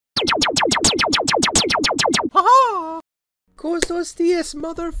Costos dias,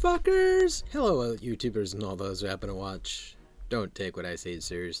 motherfuckers! Hello, YouTubers and all those who happen to watch. Don't take what I say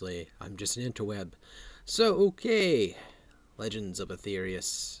seriously. I'm just an interweb. So, okay. Legends of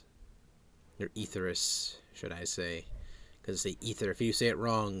Aethereus. Or Aethereus, should I say. Because they ether. If you say it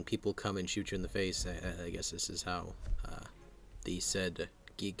wrong, people come and shoot you in the face. I guess this is how the said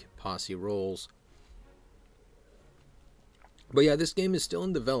geek posse rolls. But yeah, this game is still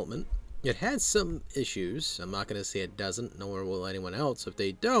in development. It has some issues. I'm not going to say it doesn't, nor will anyone else. If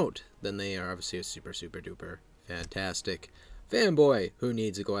they don't, then they are obviously a super, super duper fantastic fanboy who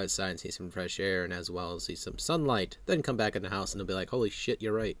needs to go outside and see some fresh air and as well as see some sunlight. Then come back in the house and they'll be like, holy shit,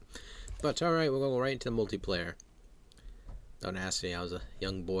 you're right. But alright, we're going to go right into the multiplayer. Don't ask me, I was a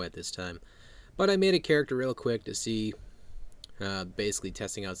young boy at this time. But I made a character real quick to see, basically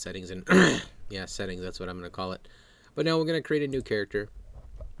testing out settings and, yeah, settings, that's what I'm going to call it. But now we're going to create a new character.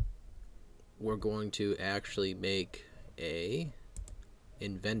 We're going to actually make a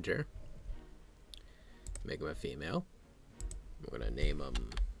inventor. Make him a female. We're going to name him,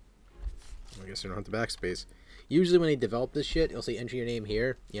 I guess you don't have the backspace. Usually when they develop this shit, you'll say enter your name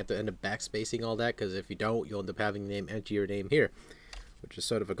here. You have to end up backspacing all that, because if you don't, you'll end up having the name enter your name here. Which is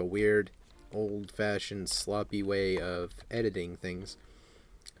sort of like a weird, old-fashioned, sloppy way of editing things.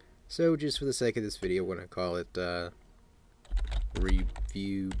 So just for the sake of this video, we're going to call it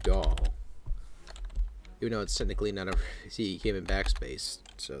Review Doll. Even though it's technically not a... See, he came in backspace,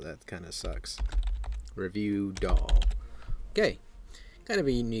 so that kind of sucks. Review Doll. Okay. Kind of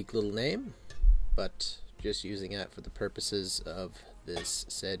a unique little name, but just using that for the purposes of this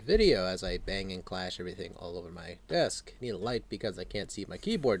said video as I bang and clash everything all over my desk. Need a light because I can't see my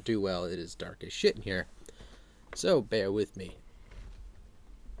keyboard too well. It is dark as shit in here. So, bear with me.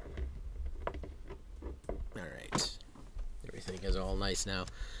 Alright. Everything is all nice now.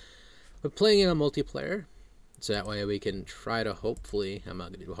 We're playing in a multiplayer, so that way we can try to hopefully... I'm not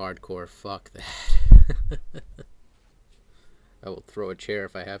going to do hardcore, fuck that. I will throw a chair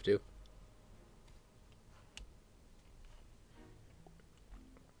if I have to.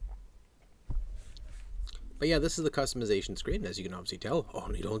 But yeah, this is the customization screen, as you can obviously tell.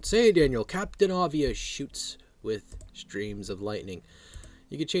 Only don't say, Daniel. Captain Obvious shoots with streams of lightning.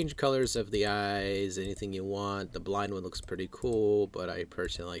 You can change colors of the eyes, anything you want. The blind one looks pretty cool, but I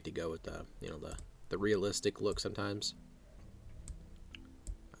personally like to go with the, you know, the realistic look sometimes.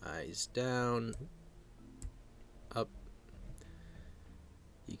 Eyes down, up.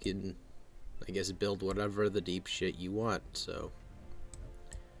 You can, I guess, build whatever the deep shit you want. So,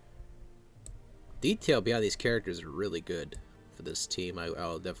 detail behind these characters are really good for this team.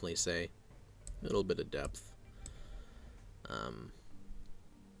 I'll definitely say a little bit of depth.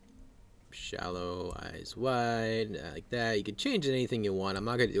 Shallow, eyes wide, like that. You can change anything you want. I'm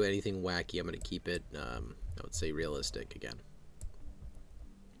not going to do anything wacky. I'm going to keep it, I would say, realistic again.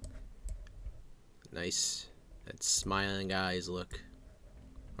 Nice. That smiling eyes look.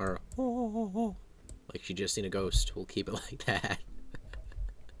 Or, oh, like she just seen a ghost. We'll keep it like that.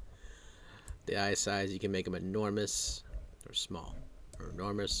 The eye size, you can make them enormous or small. Or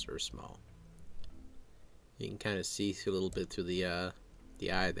enormous or small. You can kind of see a little bit through the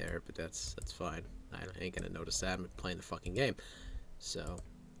eye there, but that's fine. I ain't gonna notice that. I'm playing the fucking game. So,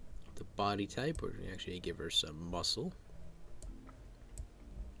 the body type, we're gonna actually give her some muscle.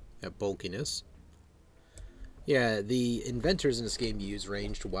 That bulkiness. Yeah, the inventors in this game use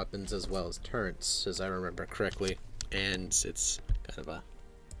ranged weapons as well as turrets, as I remember correctly, and it's kind of a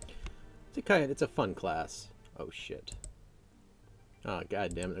it's a fun class. Oh shit! Oh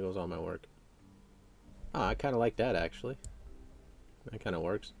god damn it! There goes all my work. Oh, I kind of like that actually. That kind of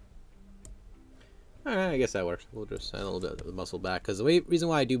works. Alright, I guess that works. We'll just add a little bit of the muscle back. Because the reason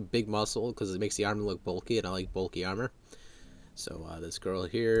why I do big muscle, because it makes the armor look bulky, and I like bulky armor. So, this girl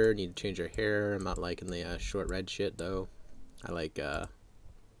here, need to change her hair. I'm not liking the short red shit, though. I like,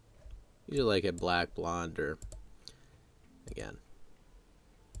 usually like a black, blonde, or, again.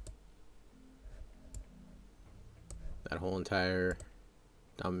 That whole entire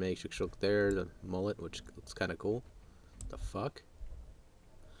dominatrix look there, the mullet, which looks kind of cool. The fuck?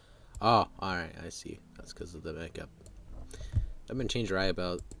 Oh, alright, I see. That's because of the makeup. I'm going to change her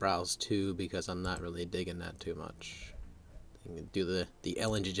eyebrows too, because I'm not really digging that too much. You can do the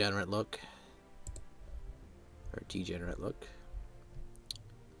Ellen degenerate look. Or degenerate look.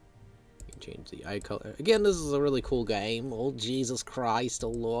 You can change the eye color. Again, this is a really cool game. Oh, Jesus Christ, oh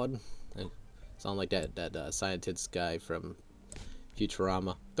Lord. I sound like that scientist guy from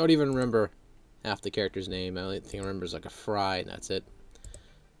Futurama. Don't even remember half the character's name. I only think I remember is like a Fry, and that's it.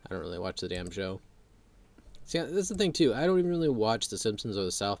 I don't really watch the damn show. See, that's the thing too. I don't even really watch The Simpsons or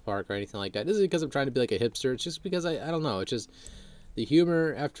the South Park or anything like that. This is because I'm trying to be like a hipster. It's just because I don't know. It's just the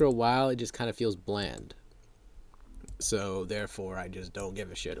humor after a while it just kind of feels bland. So therefore, I just don't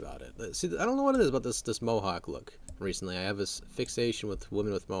give a shit about it. See, I don't know what it is about this mohawk look. Recently, I have this fixation with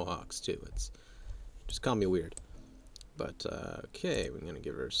women with mohawks too. It's just call me weird. But okay, we're gonna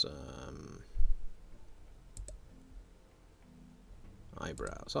give her some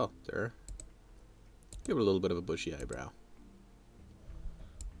eyebrows. Oh, there. Give her a little bit of a bushy eyebrow.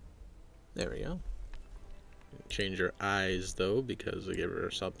 There we go. Change her eyes though, because we give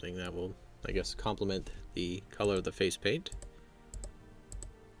her something that will, I guess, complement the color of the face paint.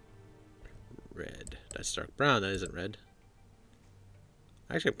 Red. That's dark brown. That isn't red.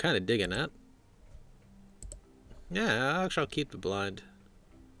 Actually, I'm kind of digging that. Yeah, actually, I'll keep the blind.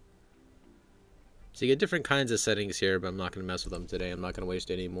 So you get different kinds of settings here, but I'm not going to mess with them today. I'm not going to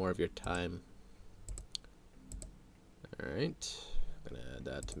waste any more of your time. Alright. I'm going to add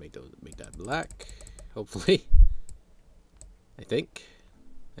that to make that black. Hopefully. I think.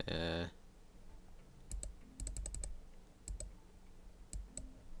 What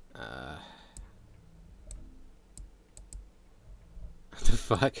the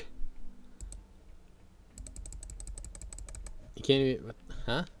fuck? You can't even... What,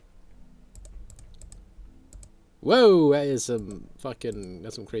 huh? Whoa! That is some fucking...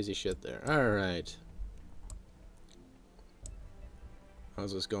 That's some crazy shit there. Alright.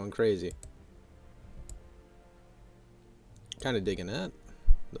 How's this going crazy? Kind of digging that.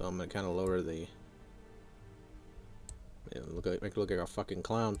 Though I'm gonna kind of lower the... Yeah, make it look like a fucking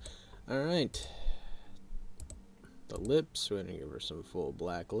clown. Alright. The lips, we're gonna give her some full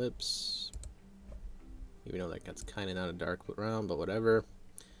black lips. Even though that's kind of not a dark brown, but whatever.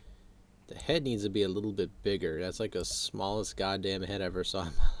 The head needs to be a little bit bigger. That's like the smallest goddamn head I ever saw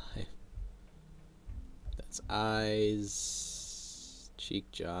in my life. That's eyes, cheek,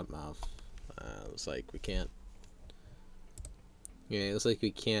 jaw, mouth. Looks like we can't. Yeah, it looks like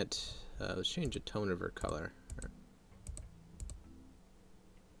we can't. Let's change the tone of her color.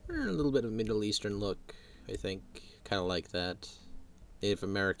 A little bit of Middle Eastern look, I think. Kind of like that. Native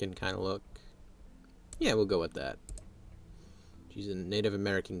American kind of look. Yeah, we'll go with that. She's a Native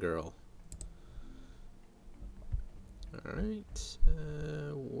American girl. Alright.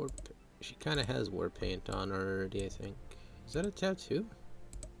 She kind of has war paint on already, I think. Is that a tattoo?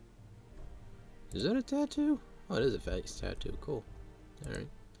 Is that a tattoo? Oh, it is a face tattoo. Cool. Alright.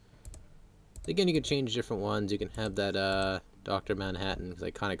 Again, you can change different ones. You can have that Dr. Manhattan, because I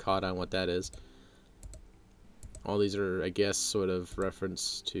kind of caught on what that is. All these are, I guess, sort of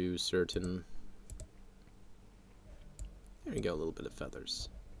reference to certain... There you go, a little bit of feathers.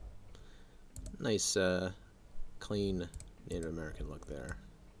 Nice, clean Native American look there.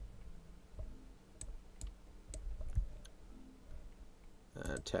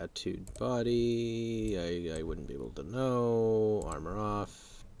 Tattooed body, I wouldn't be able to know. Armor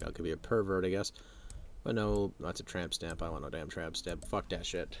off. That could be a pervert, I guess. But no, that's a tramp stamp. I don't want no damn tramp stamp. Fuck that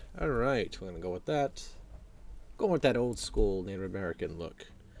shit. Alright, we're gonna go with that. Going with that old school Native American look.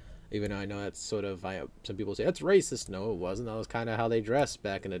 Even though I know that's sort of, some people say, that's racist. No, it wasn't. That was kind of how they dressed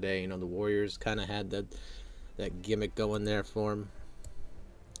back in the day. You know, the warriors kind of had that gimmick going there for them.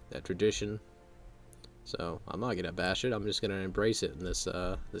 That tradition. So, I'm not going to bash it. I'm just going to embrace it in this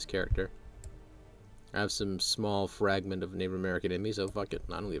character. I have some small fragment of Native American in me, so fuck it.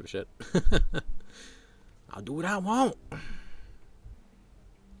 I don't give a shit. I'll do what I want.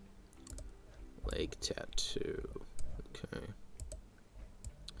 Leg tattoo. Okay.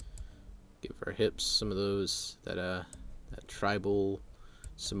 Give her hips some of those, that tribal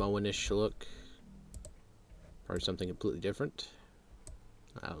Samoan-ish look. Probably something completely different.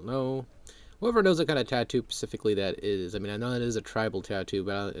 I don't know. Whoever knows what kind of tattoo specifically that is. I mean, I know it is a tribal tattoo,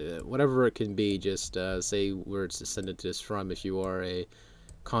 but whatever it can be, just say where it's descended to this from if you are a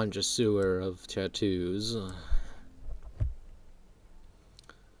connoisseur of tattoos.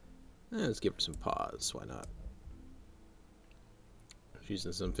 Let's give her some paws. Why not? She's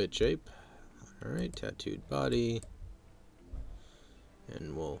in some fit shape. Alright, tattooed body.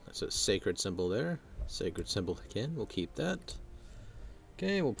 And that's a sacred symbol there. Sacred symbol again, we'll keep that.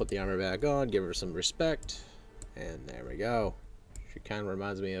 Okay, we'll put the armor back on, give her some respect. And there we go. She kind of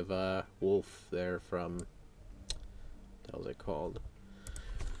reminds me of Wolf there from, what the hell is it called?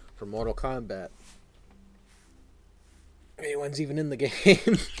 From Mortal Kombat. Anyone's even in the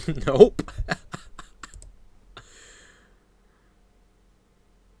game? Nope.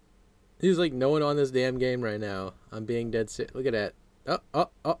 He's like no one on this damn game right now. I'm being dead sick. Look at that. Oh.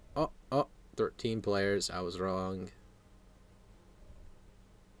 13 players. I was wrong.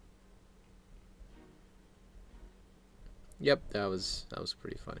 Yep, that was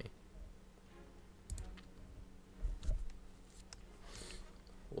pretty funny.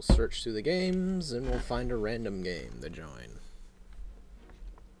 We'll search through the games and we'll find a random game to join.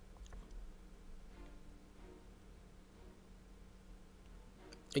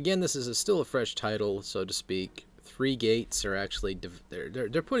 Again, this is still a fresh title, so to speak. 3 gates are actually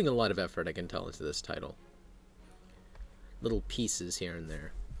they're putting a lot of effort, I can tell, into this title. Little pieces here and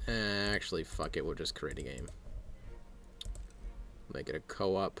there. Actually, fuck it, we'll just create a game. Make it a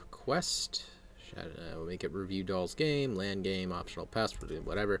co-op quest. We'll make it Review Dolls game, land game, optional password,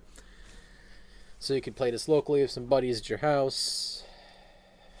 whatever. So you can play this locally with some buddies at your house.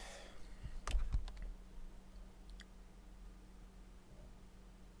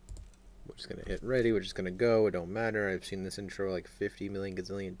 We're just gonna hit ready, we're just gonna go, it don't matter. I've seen this intro like 50 million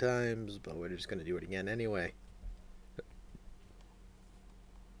gazillion times, but we're just gonna do it again anyway.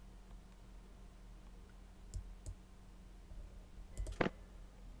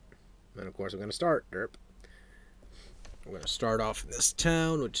 And of course, we're going to start, derp. We're going to start off in this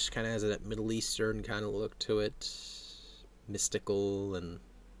town, which kind of has that Middle Eastern kind of look to it. Mystical and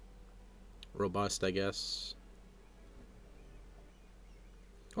robust, I guess.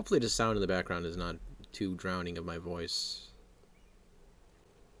 Hopefully the sound in the background is not too drowning of my voice.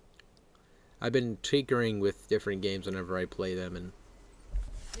 I've been tinkering with different games whenever I play them, and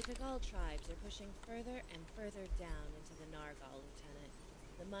The Kagal tribes are pushing further and further down into the Nargal, Lieutenant.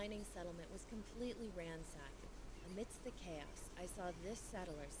 The mining settlement was completely ransacked. Amidst the chaos, I saw this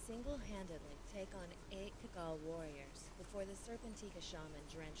settler single-handedly take on 8 Kagal warriors before the Serpentika shaman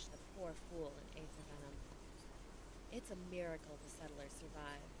drenched the poor fool in Aethereus. It's a miracle the settler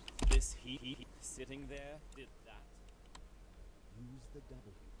survived. This he sitting there did that. Use the W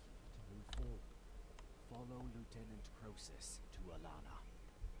key to move forward. Follow Lieutenant Croesus to Alana.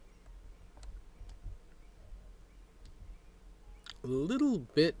 a little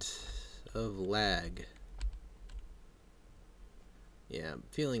bit of lag. Yeah, I'm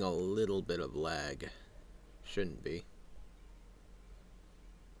feeling a little bit of lag. Shouldn't be.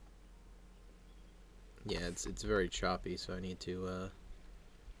 Yeah, it's very choppy, so I need to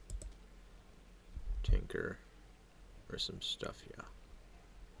tinker or some stuff here.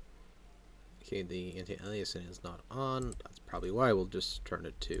 Okay, the anti-aliasing is not on. That's probably why. We'll just turn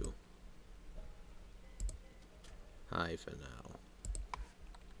it to high for now.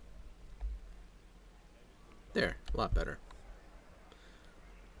 There, a lot better.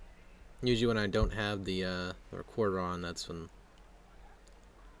 Usually when I don't have the recorder on, that's when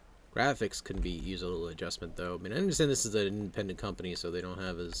graphics can use a little adjustment, though. I mean, I understand this is an independent company, so they don't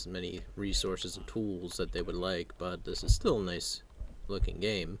have as many resources and tools that they would like, but this is still a nice looking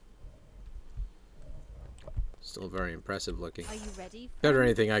game. Still very impressive looking. Are you ready? Better than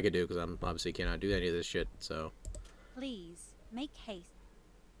anything I could do, because I'm obviously cannot do any of this shit, so. Please, make haste.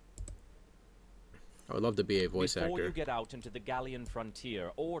 I would love to be a voice Before actor. you get out into the Gallian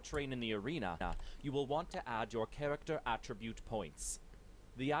frontier or train in the arena, you will want to add your character attribute points.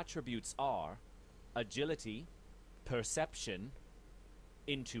 The attributes are agility, perception,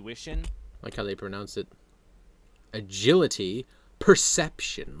 intuition. Like how they pronounce it. Agility,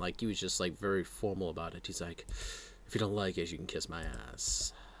 perception. Like he was just like very formal about it. He's like, if you don't like it, you can kiss my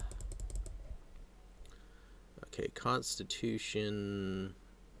ass. Okay, Constitution.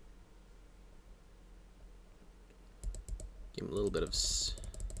 Give him a little bit of,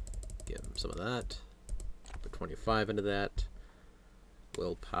 give him some of that. Put 25 into that.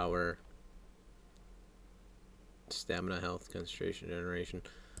 Willpower. Stamina, health, concentration, generation.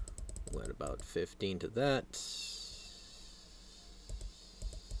 We'll add about 15 to that.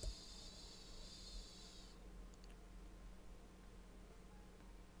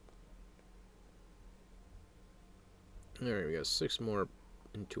 There we go, 6 more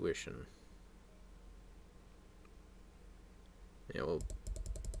intuition. Yeah, we'll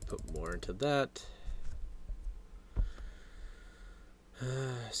put more into that.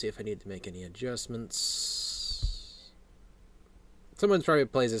 See if I need to make any adjustments. Someone probably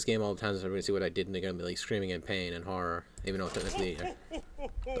plays this game all the time, so they're going to see what I did, and they're going to be like screaming in pain and horror, even though technically...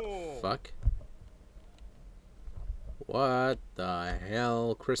 the fuck? What the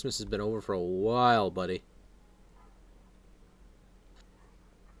hell? Christmas has been over for a while, buddy.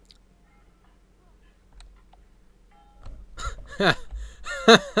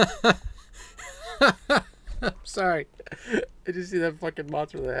 I'm sorry. I just see that fucking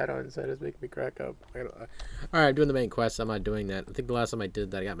monster with a hat on his head. It's making me crack up. Alright, I'm doing the main quest. I'm not doing that. I think the last time I did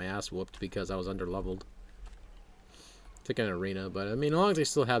that, I got my ass whooped because I was underleveled. Took an arena, but I mean, as long as they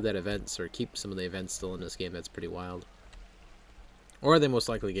still have that events or keep some of the events still in this game, that's pretty wild. Or they most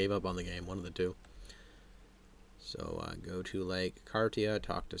likely gave up on the game. One of the two. So go to Lake Cartia,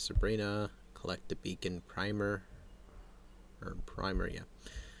 talk to Sabrina, collect the beacon primer. Or primer, yeah.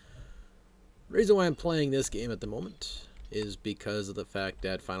 The reason why I'm playing this game at the moment is because of the fact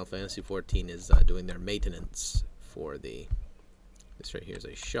that Final Fantasy XIV is doing their maintenance for the... This right here is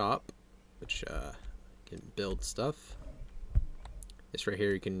a shop, which can build stuff. This right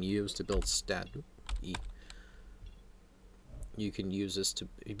here you can use to build stat. You can use this to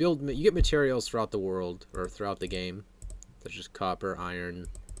build. You get materials throughout the world or throughout the game, such as copper, iron.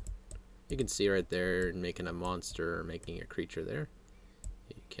 You can see right there, making a monster or making a creature there.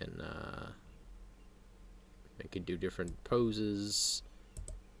 You can do different poses.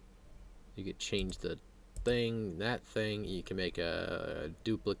 You could change the thing, that thing. You can make a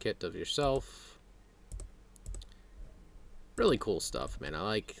duplicate of yourself. Really cool stuff, man. I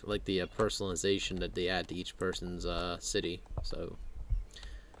like the personalization that they add to each person's city. So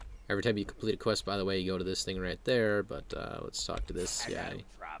every time you complete a quest, by the way, you go to this thing right there. But let's talk to this guy.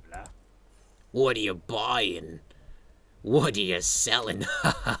 Traveler. What are you buying? What are you selling?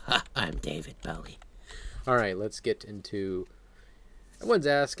 I'm David Bowie. All right, let's get into. Everyone's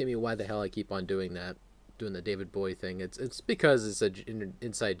asking me why the hell I keep on doing that, doing the David Bowie thing. It's because it's an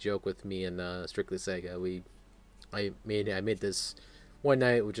inside joke with me and Strictly Sega. I made this one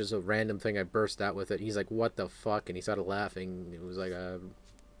night, which is a random thing. I burst out with it. He's like, "What the fuck?" And he started laughing. It was like a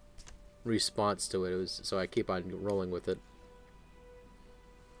response to it. So I keep on rolling with it.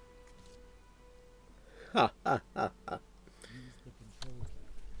 Ha ha ha ha.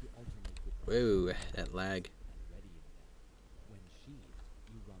 Whoa, that lag.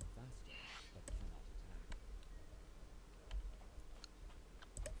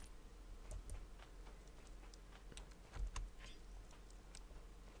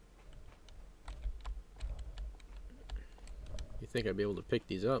 You think I'd be able to pick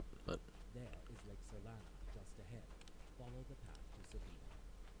these up, but There is Lake Solana just ahead. Follow the path to Sabina.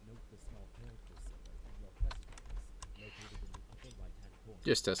 Note the small character symbol in your quest compass, located in the upper right-hand corner.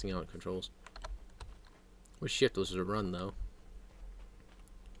 just testing out controls. Wish shift was to run though.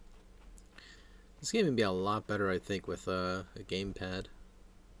 This game would be a lot better, I think, with a gamepad.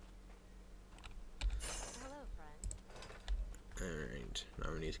 Hello, friend. Alright,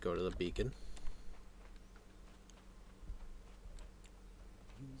 now we need to go to the beacon.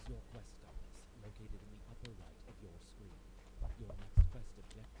 Use your quest compass, located in the upper right of your screen. Your next quest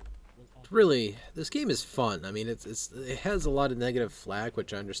objective will offer Really, this game is fun. I mean, it has a lot of negative flag,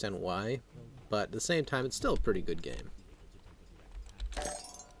 which I understand why, but at the same time, it's still a pretty good game.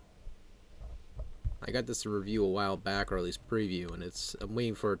 I got this review a while back, or at least preview, and I'm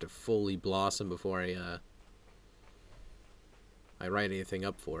waiting for it to fully blossom before I write anything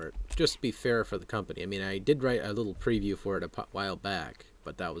up for it. Just to be fair for the company. I mean, I did write a little preview for it a while back,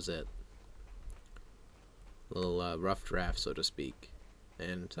 but that was it. A little rough draft, so to speak.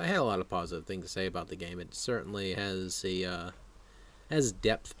 And I had a lot of positive things to say about the game. It certainly has a has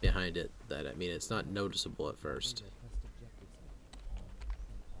depth behind it that, I mean, it's not noticeable at first.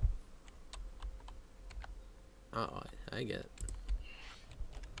 Oh, I get it.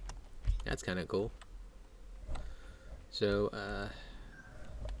 That's kind of cool. So, but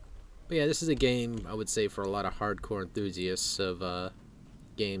yeah, this is a game, I would say, for a lot of hardcore enthusiasts of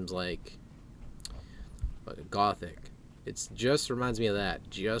games like Gothic. It just reminds me of that,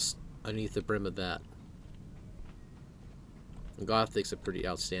 just underneath the brim of that. Gothic's a pretty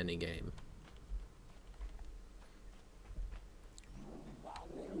outstanding game.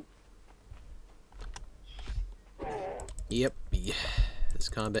 Yep, yeah. This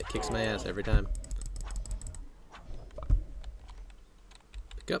combat kicks my ass every time.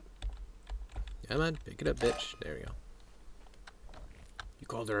 Pick up. Come on, pick it up, bitch. There we go. You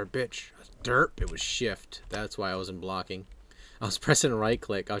called her a bitch. Derp. It was shift. That's why I wasn't blocking. I was pressing right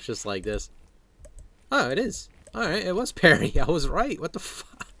click. I was just like this. Oh, it is. Alright, it was parry. I was right. What the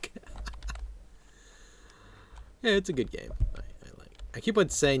fuck? Yeah, it's a good game. I keep on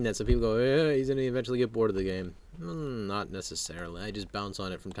saying that so people go, he's going to eventually get bored of the game. Not necessarily. I just bounce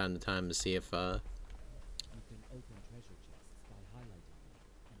on it from time to time to see if You can open treasure chests by highlighting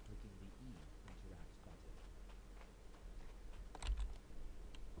them and clicking the E interact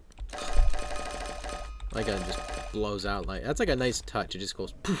button. like it just blows out. Like that's like a nice touch. It just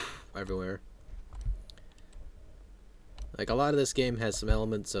goes poof everywhere. Like a lot of this game has some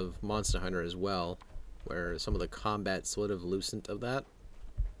elements of Monster Hunter as well, where some of the combat's sort of loosened of that.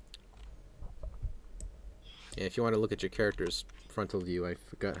 And if you want to look at your character's frontal view, I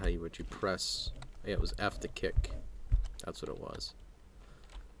forgot what you press. Yeah, it was F to kick. That's what it was.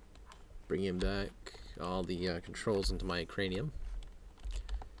 Bring him back. All the controls into my cranium.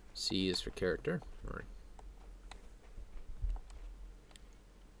 C is for character. Alright.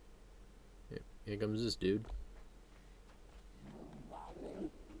 Here comes this dude.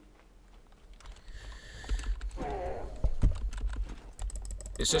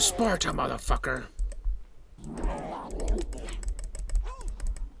 This is Sparta, motherfucker!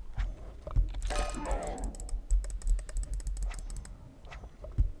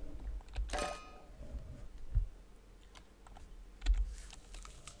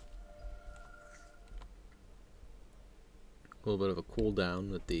 A little bit of a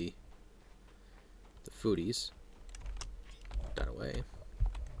cooldown with the foodies. That away.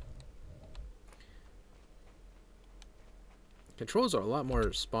 Controls are a lot more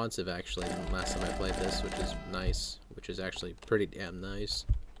responsive actually than last time I played this, which is nice. Which is actually pretty damn nice.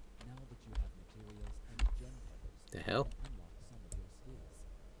 Now that you have materials and gem petals, The hell? unlock some of your skills.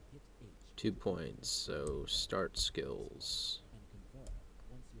 Hit H 2 points, so start skills. and confirm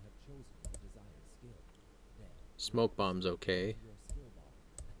once you have chosen the desired skill. Then Smoke bomb's okay. your skill bar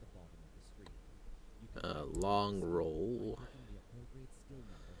at the bottom of the screen. You can Long roll. clicking the appropriate skill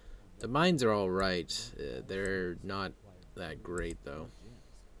number on The mines are alright. They're not that great though. gems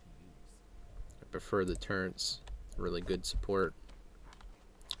to use. I prefer the turrets. Really good support.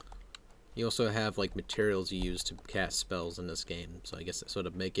 You also have like materials you use to cast spells in this game, so I guess that sort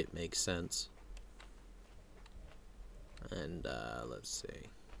of make sense. And let's see.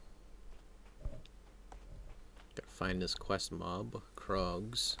 Gotta find this quest mob,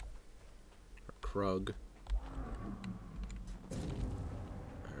 Krugs. Or Krug.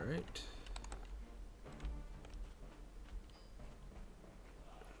 Alright.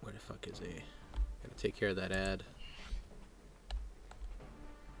 Where the fuck is he? Gotta take care of that ad.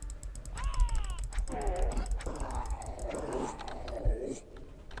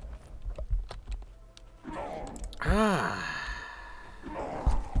 Ah!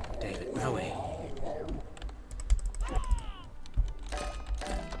 David Bowie.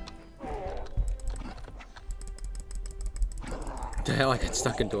 What the hell, I got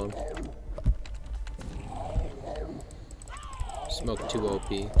stuck into him. Smoke 2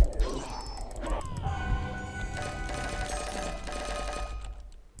 OP.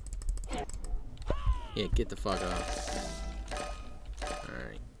 Yeah, get the fuck off.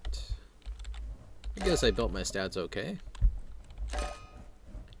 Alright. I guess I built my stats okay.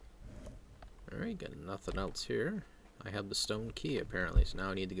 Alright, got nothing else here. I have the stone key apparently, so now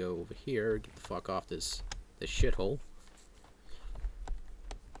I need to go over here, get the fuck off this shithole.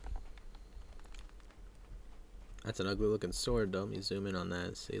 That's an ugly looking sword though. Let me zoom in on that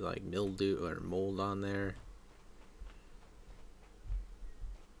and see like mildew or mold on there.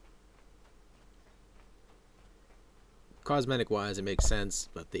 Cosmetic wise it makes sense,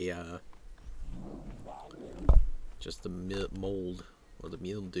 but the just the mold or the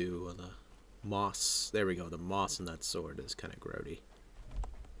mildew or the moss, there we go, the moss in that sword is kind of grody.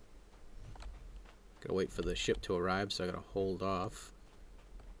 Gotta wait for the ship to arrive, so I gotta hold off.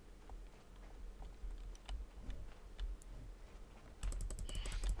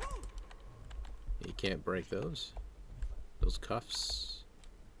 You can't break those cuffs.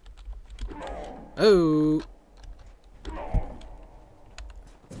 Oh!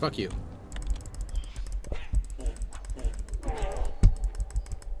 Fuck you.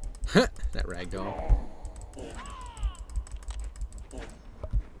 That ragdoll.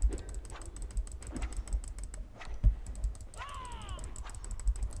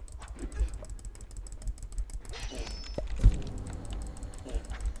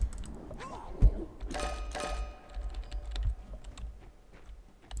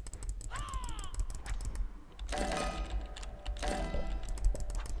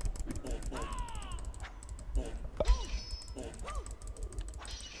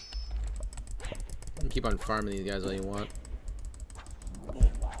 Keep on farming these guys all you want.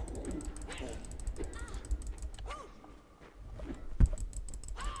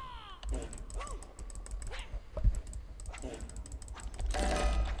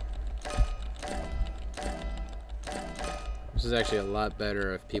 This is actually a lot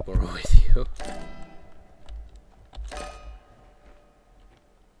better if people are with you.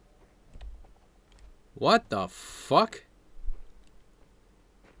 What the fuck?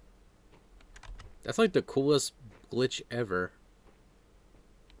 That's like the coolest glitch ever.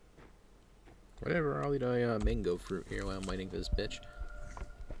 Whatever, I'll eat a mango fruit here while I'm waiting for this bitch.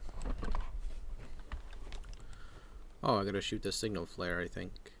 Oh, I gotta shoot the signal flare, I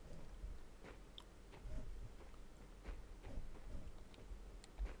think.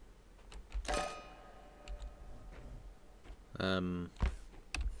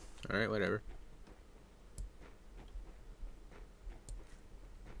 Alright, whatever.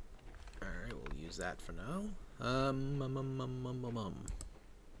 Alright, we'll use that for now.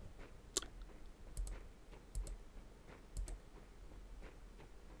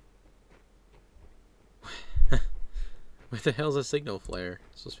 What the hell's a signal flare?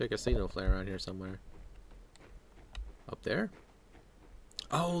 Supposed to pick a signal flare around here somewhere. Up there?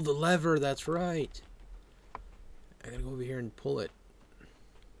 Oh, the lever, that's right. I gotta go over here and pull it.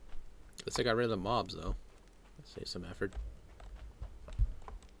 At least I got rid of the mobs, though. Save some effort.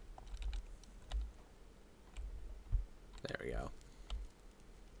 There we go.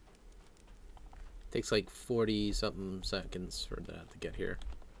 Takes like 40-something seconds for that to get here.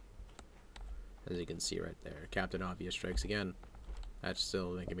 As you can see right there. Captain Obvious strikes again. That's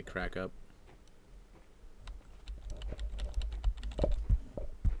still making me crack up.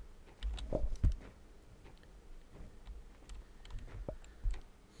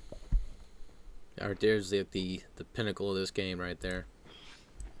 Alright, there's the pinnacle of this game right there.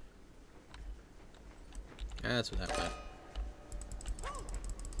 That's what happened.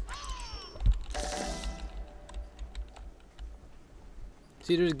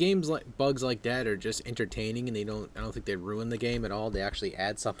 See, there's games like bugs like that are just entertaining, and I don't think they ruin the game at all. They actually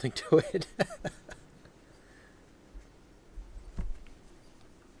add something to it.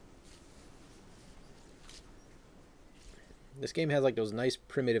 This game has like those nice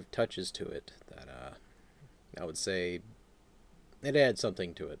primitive touches to it that I would say it adds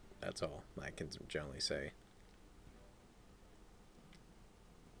something to it. That's all I can generally say.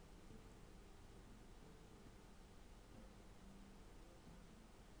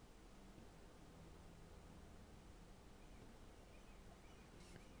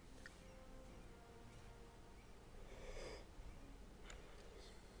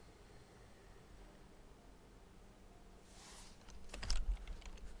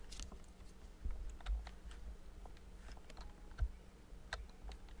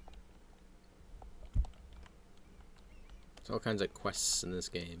 There's all kinds of quests in this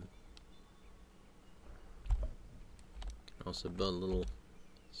game. Also build a little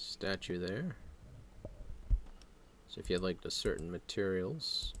statue there. So if you had like the certain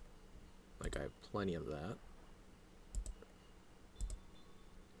materials, like I have plenty of that.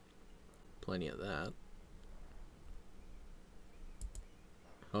 Plenty of that.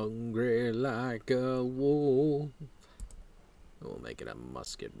 Hungry like a wolf. We'll make it a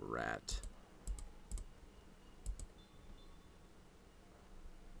musket rat.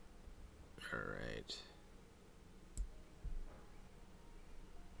 Alright.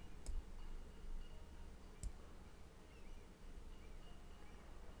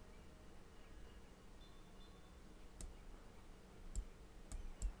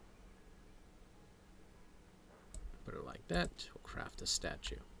 Put it like that. We'll craft a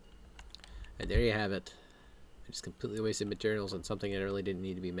statue. And there you have it. I just completely wasted materials on something that really didn't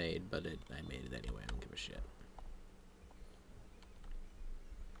need to be made, but I made it anyway. I don't give a shit.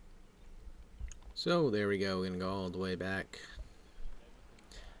 So there we go. We're gonna go all the way back.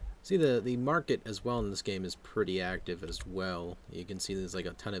 See, the market as well in this game is pretty active as well. You can see there's like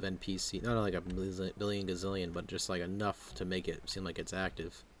a ton of NPC, not like a billion gazillion, but just like enough to make it seem like it's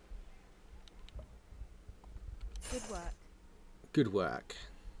active. Good work. Good work.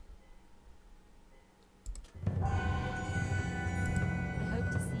 I hope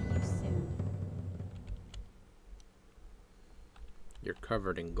to see you soon. You're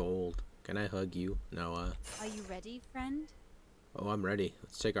covered in gold. Can I hug you? No, Are you ready, friend? Oh, I'm ready.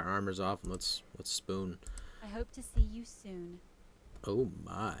 Let's take our armors off and let's spoon. I hope to see you soon. Oh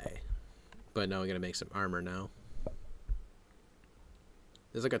my. But now we're gonna make some armor now.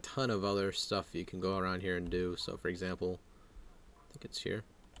 There's like a ton of other stuff you can go around here and do. So for example, I think it's here.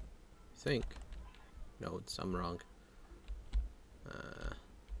 I think. No, I'm wrong. What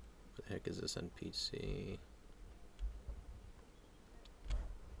the heck is this NPC?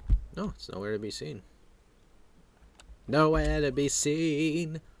 No, it's nowhere to be seen. Nowhere to be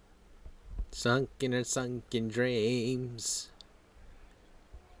seen. Sunk in her sunken dreams.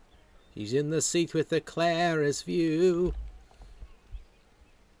 She's in the seat with the clearest view.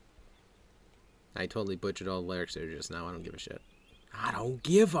 I totally butchered all the lyrics there just now. I don't give a shit. I don't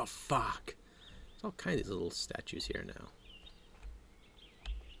give a fuck. There's all kinds of little statues here now.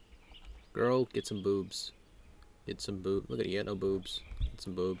 Girl, get some boobs. Get some boobs. Look at you, no boobs. Get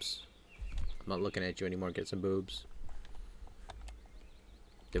some boobs. I'm not looking at you anymore. Get some boobs.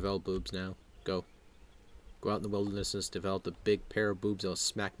 Develop boobs now. Go. Go out in the wilderness and develop a big pair of boobs that'll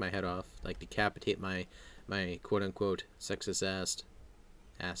smack my head off. Like decapitate my quote-unquote sexist ass.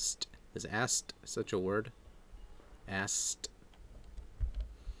 Ast. Is ast such a word? Ast.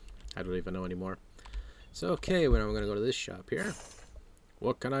 I don't even know anymore. So, okay, well, I'm going to go to this shop here.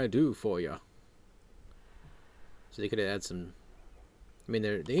 What can I do for you? So they could add some... I mean,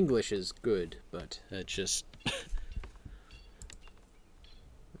 the English is good, but it's just...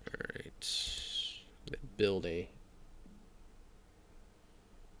 Alright. Build a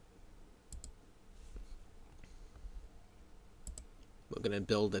We're gonna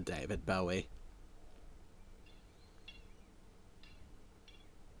build a David Bowie.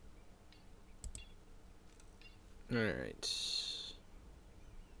 Alright.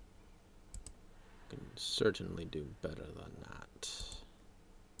 Can certainly do better than that.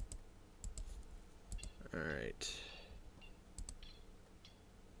 Alright.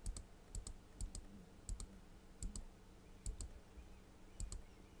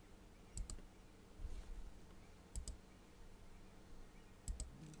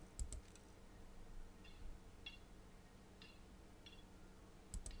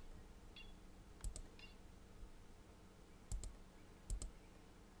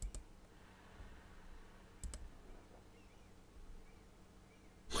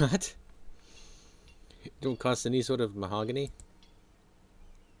 What? Don't cost any sort of mahogany?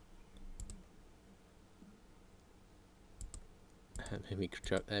 That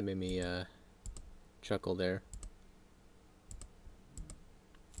made me chuckle there.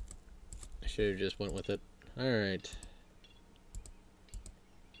 I should have just went with it. Alright.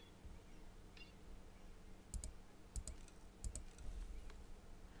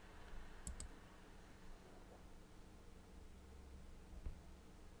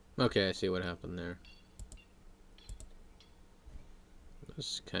 Okay, I see what happened there.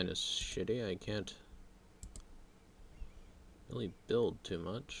 That's kind of shitty. I can't really build too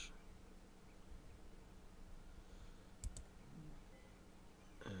much.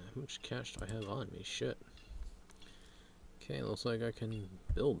 How much cash do I have on me? Shit. Okay, looks like I can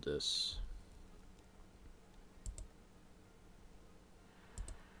build this.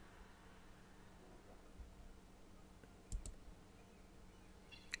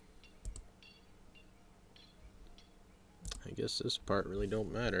 I guess this part really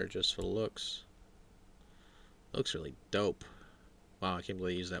don't matter, just for the looks. Looks really dope. Wow, I can't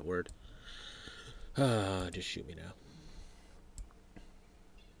believe I used that word. Just shoot me now.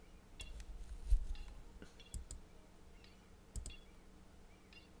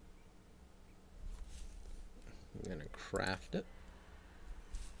 I'm gonna craft it.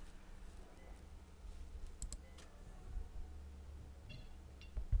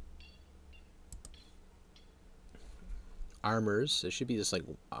 Armors. It should be just like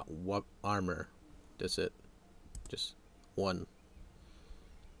what armor. That's it. Just one.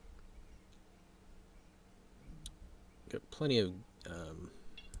 Got plenty of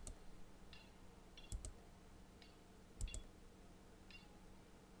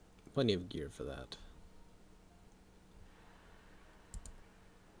gear for that.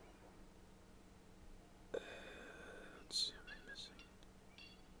 Let's see, what am I missing?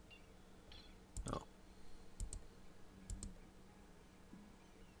 Oh.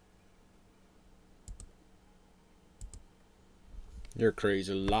 You're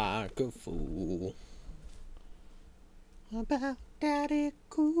crazy like a fool about daddy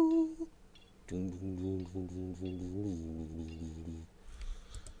cool.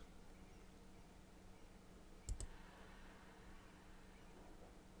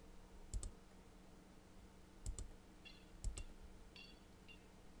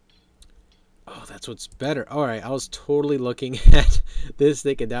 Oh, that's what's better. Alright, I was totally looking at this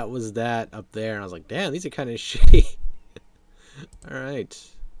thinking that was that up there, and I was like, damn, these are kind of shitty. Alright.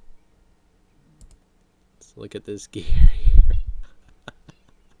 Let's look at this gear here.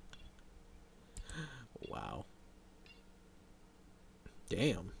 Wow.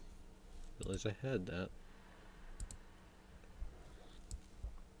 Damn. Realize I had that.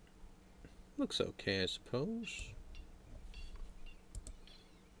 Looks okay, I suppose.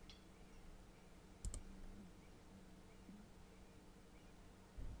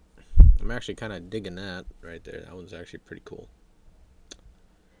 I'm actually kind of digging that right there. That one's actually pretty cool.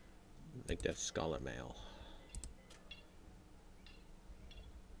 Like that scholar mail.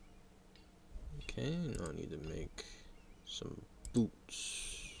 Okay, now I need to make some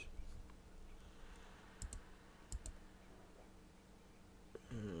boots.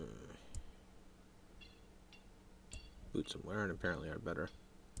 Boots I'm wearing apparently are better.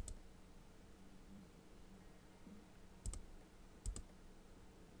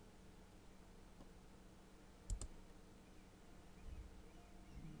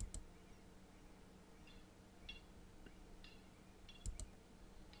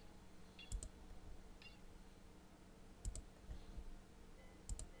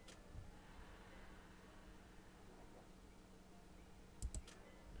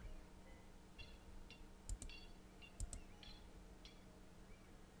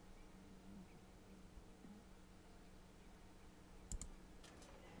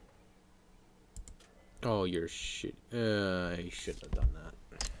 Oh, you're shit. I should have done that.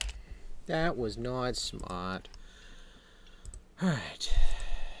 That was not smart. Alright.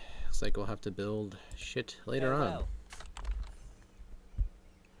 Looks like we'll have to build shit later on.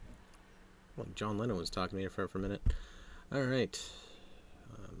 Well, John Lennon was talking to me for a minute. Alright.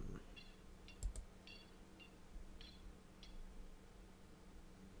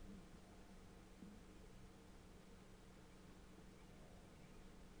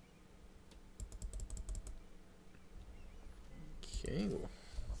 Okay, we'll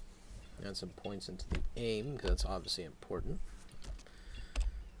add some points into the aim, because that's obviously important.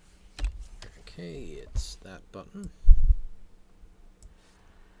 Okay, it's that button.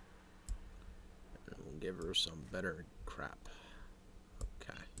 And we'll give her some better crap.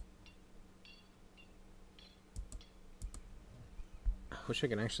 Okay. I wish I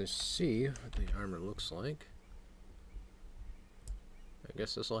can actually see what the armor looks like. I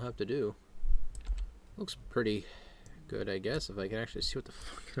guess this will have to do. Looks pretty good, I guess, if I can actually see what the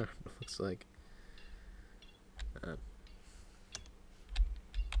fucking armor looks like.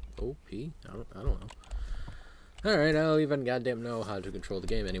 OP? I don't know. Alright, I don't even goddamn know how to control the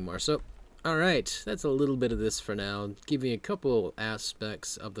game anymore. So, alright, that's a little bit of this for now. Give you a couple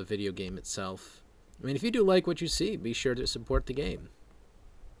aspects of the video game itself. I mean, if you do like what you see, be sure to support the game.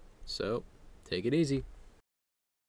 So, take it easy.